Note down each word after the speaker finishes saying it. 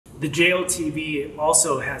The JLTV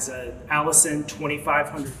also has an Allison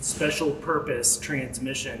 2500 special purpose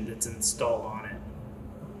transmission that's installed on it.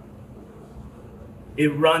 It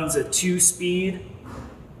runs a 2-speed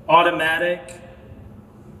automatic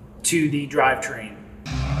to the drivetrain.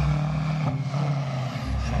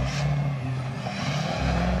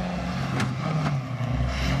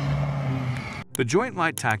 The Joint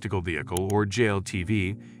Light Tactical Vehicle, or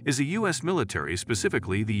JLTV, is a U.S. military,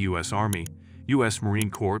 specifically the U.S. Army, U.S.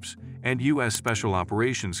 Marine Corps, and U.S. Special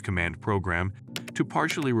Operations Command program to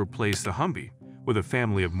partially replace the Humvee with a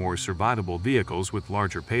family of more survivable vehicles with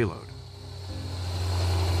larger payload.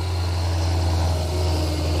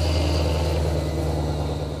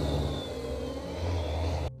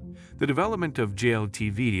 The development of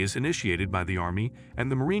JLTV is initiated by the Army and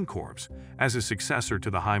the Marine Corps as a successor to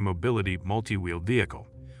the high-mobility multi-wheeled vehicle,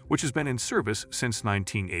 which has been in service since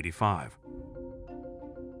 1985.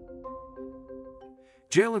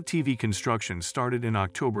 JLTV construction started in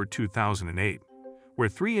October 2008, where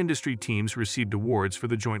 3 industry teams received awards for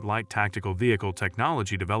the Joint Light Tactical Vehicle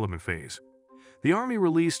Technology Development Phase. The Army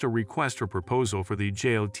released a request for proposal for the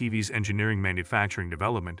JLTV's Engineering Manufacturing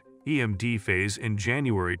Development (EMD) phase in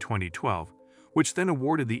January 2012, which then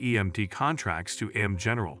awarded the EMD contracts to AM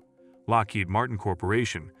General, Lockheed Martin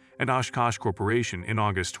Corporation, and Oshkosh Corporation in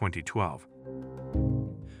August 2012.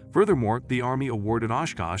 Furthermore, the Army awarded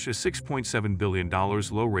Oshkosh a $6.7 billion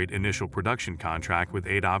low-rate initial production contract with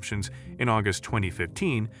 8 options in August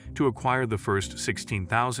 2015 to acquire the first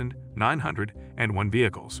 16,901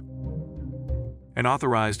 vehicles and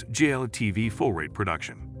authorized JLTV full-rate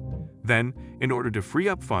production. Then, in order to free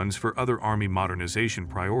up funds for other Army modernization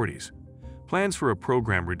priorities, plans for a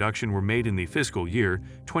program reduction were made in the fiscal year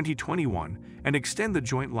 2021 and extend the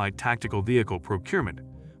Joint Light Tactical Vehicle procurement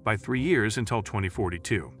by 3 years until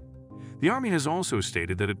 2042. The Army has also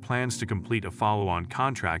stated that it plans to complete a follow-on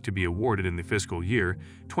contract to be awarded in the fiscal year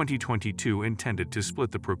 2022 intended to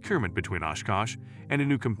split the procurement between Oshkosh and a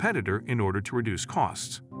new competitor in order to reduce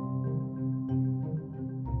costs.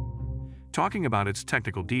 Talking about its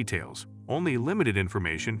technical details, only limited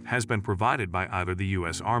information has been provided by either the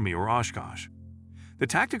U.S. Army or Oshkosh. The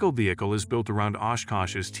tactical vehicle is built around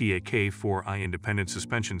Oshkosh's TAK-4I independent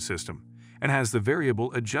suspension system and has the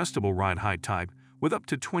variable adjustable ride height type with up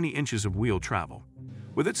to 20 inches of wheel travel,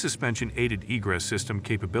 with its suspension-aided egress system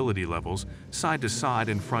capability levels side to side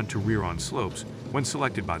and front to rear on slopes when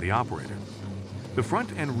selected by the operator. The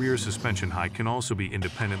front and rear suspension height can also be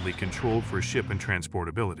independently controlled for ship and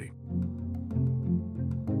transportability.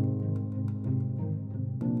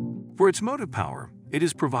 For its motive power, it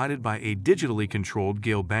is provided by a digitally controlled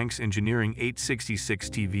Gale Banks Engineering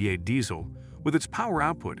 866T V8 diesel, with its power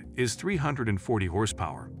output is 340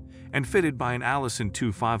 horsepower, and fitted by an Allison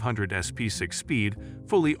 2500 SP 6-speed,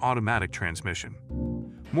 fully automatic transmission.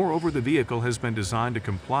 Moreover, the vehicle has been designed to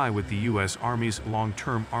comply with the U.S. Army's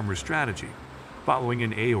long-term armor strategy, following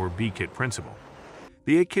an A or B kit principle.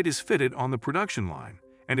 The A kit is fitted on the production line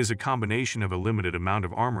and is a combination of a limited amount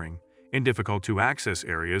of armoring in difficult-to-access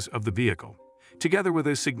areas of the vehicle, together with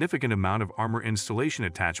a significant amount of armor installation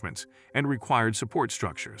attachments and required support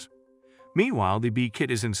structures. Meanwhile, the B kit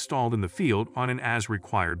is installed in the field on an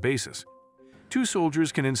as-required basis. 2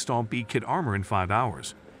 soldiers can install B kit armor in 5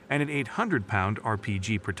 hours, and an 800-pound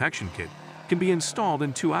RPG protection kit can be installed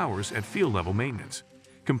in 2 hours at field-level maintenance,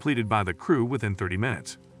 completed by the crew within 30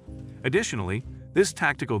 minutes. Additionally, this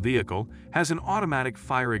tactical vehicle has an automatic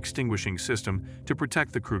fire extinguishing system to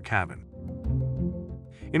protect the crew cabin,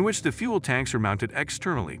 in which the fuel tanks are mounted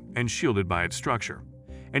externally and shielded by its structure,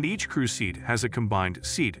 and each crew seat has a combined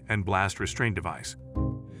seat and blast restraint device.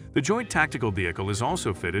 The Joint Tactical Vehicle is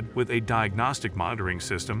also fitted with a diagnostic monitoring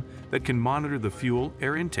system that can monitor the fuel,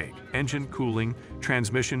 air intake, engine cooling,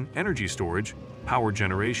 transmission, energy storage, power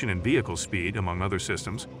generation, and vehicle speed, among other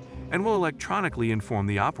systems, and will electronically inform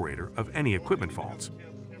the operator of any equipment faults.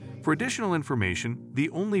 For additional information, the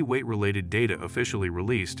only weight-related data officially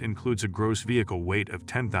released includes a gross vehicle weight of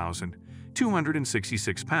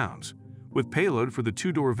 10,266 pounds, with payload for the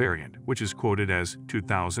 2-door variant, which is quoted as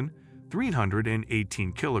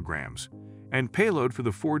 2,318 kilograms, and payload for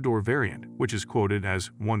the 4-door variant, which is quoted as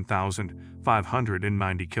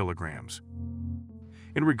 1,590 kilograms.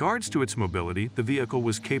 In regards to its mobility, the vehicle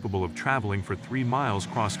was capable of traveling for 3 miles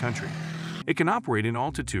cross-country. It can operate in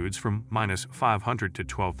altitudes from -500 to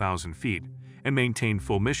 12,000 feet and maintain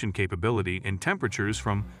full mission capability in temperatures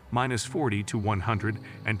from -40 to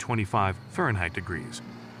 125 Fahrenheit degrees.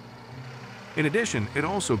 In addition, it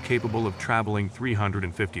also capable of traveling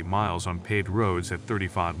 350 miles on paved roads at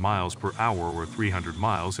 35 miles per hour or 300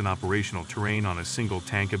 miles in operational terrain on a single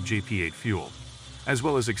tank of JP8 fuel. as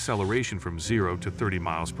well as acceleration from 0 to 30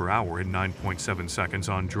 miles per hour in 9.7 seconds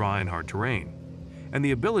on dry and hard terrain, and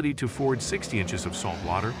the ability to ford 60 inches of salt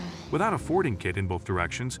water without a fording kit in both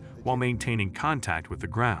directions while maintaining contact with the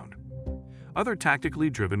ground. Other tactically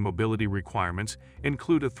driven mobility requirements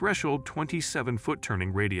include a threshold 27-foot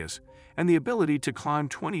turning radius and the ability to climb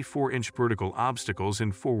 24-inch vertical obstacles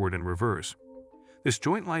in forward and reverse. This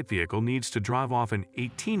joint light vehicle needs to drive off an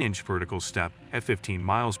 18-inch vertical step at 15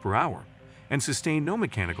 miles per hour and sustain no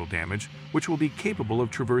mechanical damage, which will be capable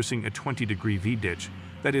of traversing a 20-degree V-ditch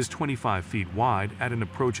that is 25 feet wide at an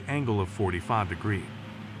approach angle of 45 degrees.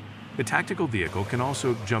 The tactical vehicle can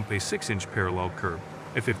also jump a 6-inch parallel curb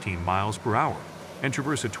at 15 miles per hour and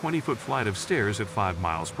traverse a 20-foot flight of stairs at 5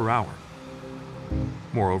 miles per hour.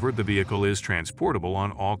 Moreover, the vehicle is transportable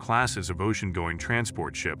on all classes of ocean-going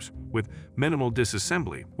transport ships with minimal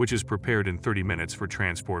disassembly, which is prepared in 30 minutes for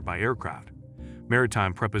transport by aircraft,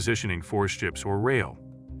 maritime prepositioning force ships, or rail.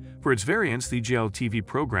 For its variants, the JLTV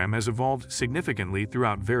program has evolved significantly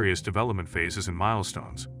throughout various development phases and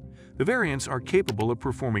milestones. The variants are capable of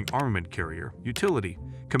performing armament carrier, utility,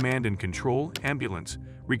 command and control, ambulance,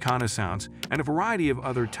 reconnaissance, and a variety of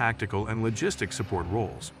other tactical and logistic support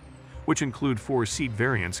roles, which include 4-seat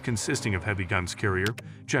variants consisting of heavy guns carrier,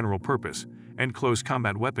 general purpose, and close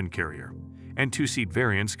combat weapon carrier, and 2-seat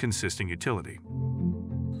variants consisting utility.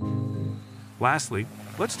 Lastly,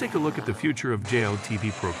 let's take a look at the future of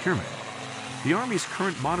JLTV procurement. The Army's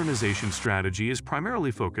current modernization strategy is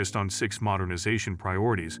primarily focused on 6 modernization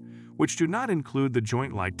priorities, which do not include the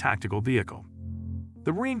Joint Light Tactical Vehicle.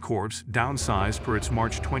 The Marine Corps downsized per its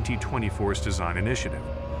March 2024's design initiative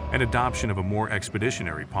and adoption of a more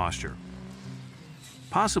expeditionary posture,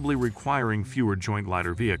 possibly requiring fewer joint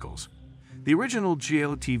lighter vehicles. The original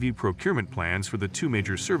JLTV procurement plans for the 2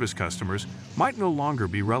 major service customers might no longer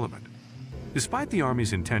be relevant. Despite the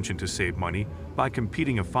Army's intention to save money by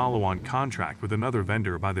competing a follow-on contract with another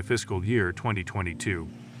vendor by the fiscal year 2022,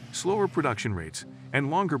 slower production rates and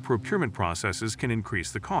longer procurement processes can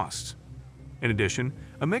increase the costs. In addition,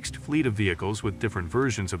 a mixed fleet of vehicles with different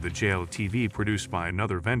versions of the JLTV produced by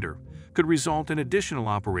another vendor could result in additional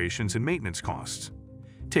operations and maintenance costs.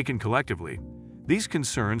 Taken collectively, these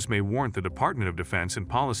concerns may warrant the Department of Defense and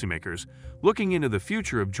policymakers looking into the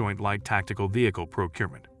future of Joint Light Tactical Vehicle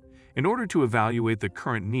procurement in order to evaluate the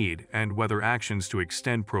current need and whether actions to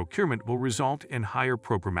extend procurement will result in higher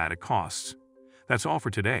programmatic costs. That's all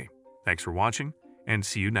for today. Thanks for watching, and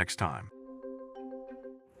see you next time.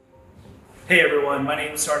 Hey everyone, my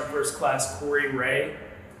name is Sergeant First Class Corey Ray.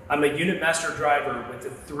 I'm a Unit Master Driver with the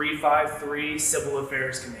 353 Civil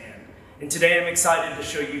Affairs Command. And today I'm excited to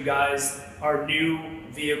show you guys our new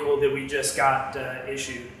vehicle that we just got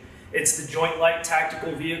issued. It's the Joint Light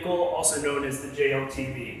Tactical Vehicle, also known as the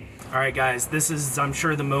JLTV. All right guys, this is, I'm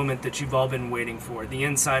sure, the moment that you've all been waiting for, the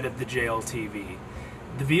inside of the JLTV.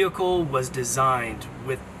 The vehicle was designed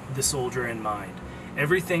with the soldier in mind.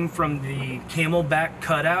 Everything from the camelback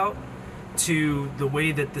cutout to the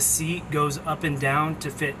way that the seat goes up and down to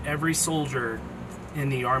fit every soldier in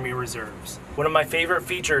the Army Reserves. One of my favorite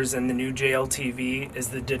features in the new JLTV is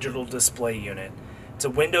the digital display unit. It's a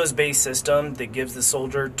Windows-based system that gives the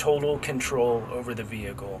soldier total control over the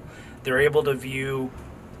vehicle. They're able to view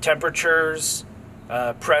temperatures,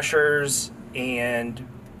 pressures, and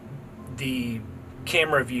the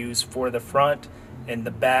camera views for the front and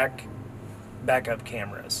the backup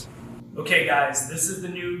cameras. Okay guys, this is the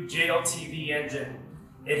new JLTV engine.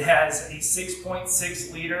 It has a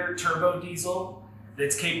 6.6 liter turbo diesel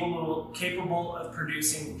that's capable of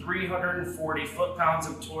producing 340 foot-pounds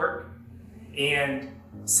of torque and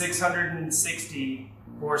 660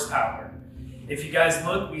 horsepower. If you guys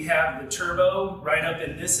look, we have the turbo right up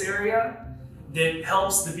in this area that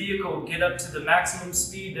helps the vehicle get up to the maximum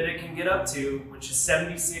speed that it can get up to, which is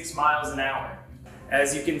 76 miles an hour.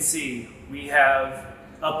 As you can see, we have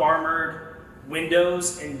up-armored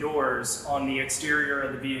windows and doors on the exterior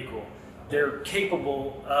of the vehicle. They're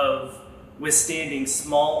capable of withstanding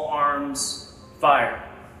small arms fire.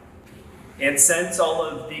 And since all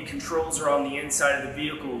of the controls are on the inside of the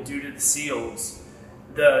vehicle due to the seals,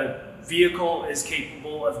 the vehicle is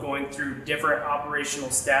capable of going through different operational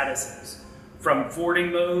statuses, from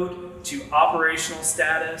fording mode to operational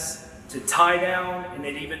status to tie down, and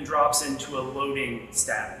it even drops into a loading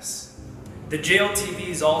status. The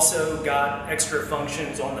JLTV's also got extra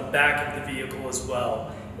functions on the back of the vehicle as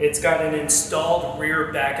well. It's got an installed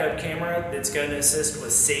rear backup camera that's going to assist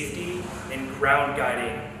with safety and ground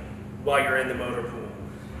guiding while you're in the motor pool.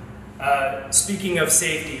 Speaking of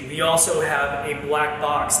safety, we also have a black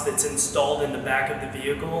box that's installed in the back of the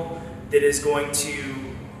vehicle that is going to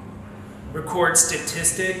record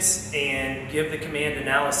statistics, and give the command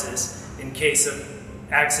analysis in case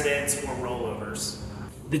of accidents or rollovers.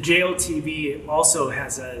 The JLTV also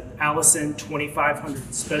has an Allison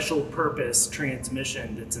 2500 special purpose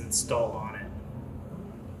transmission that's installed on it.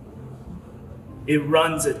 It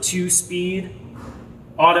runs a 2-speed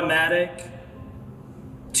automatic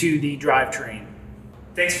to the drivetrain.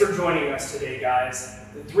 Thanks for joining us today, guys.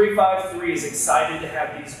 The 353 is excited to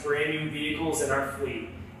have these brand new vehicles in our fleet,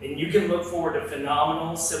 and you can look forward to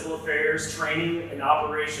phenomenal civil affairs training and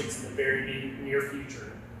operations in the very near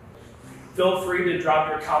future. Feel free to drop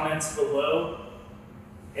your comments below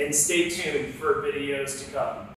and stay tuned for videos to come.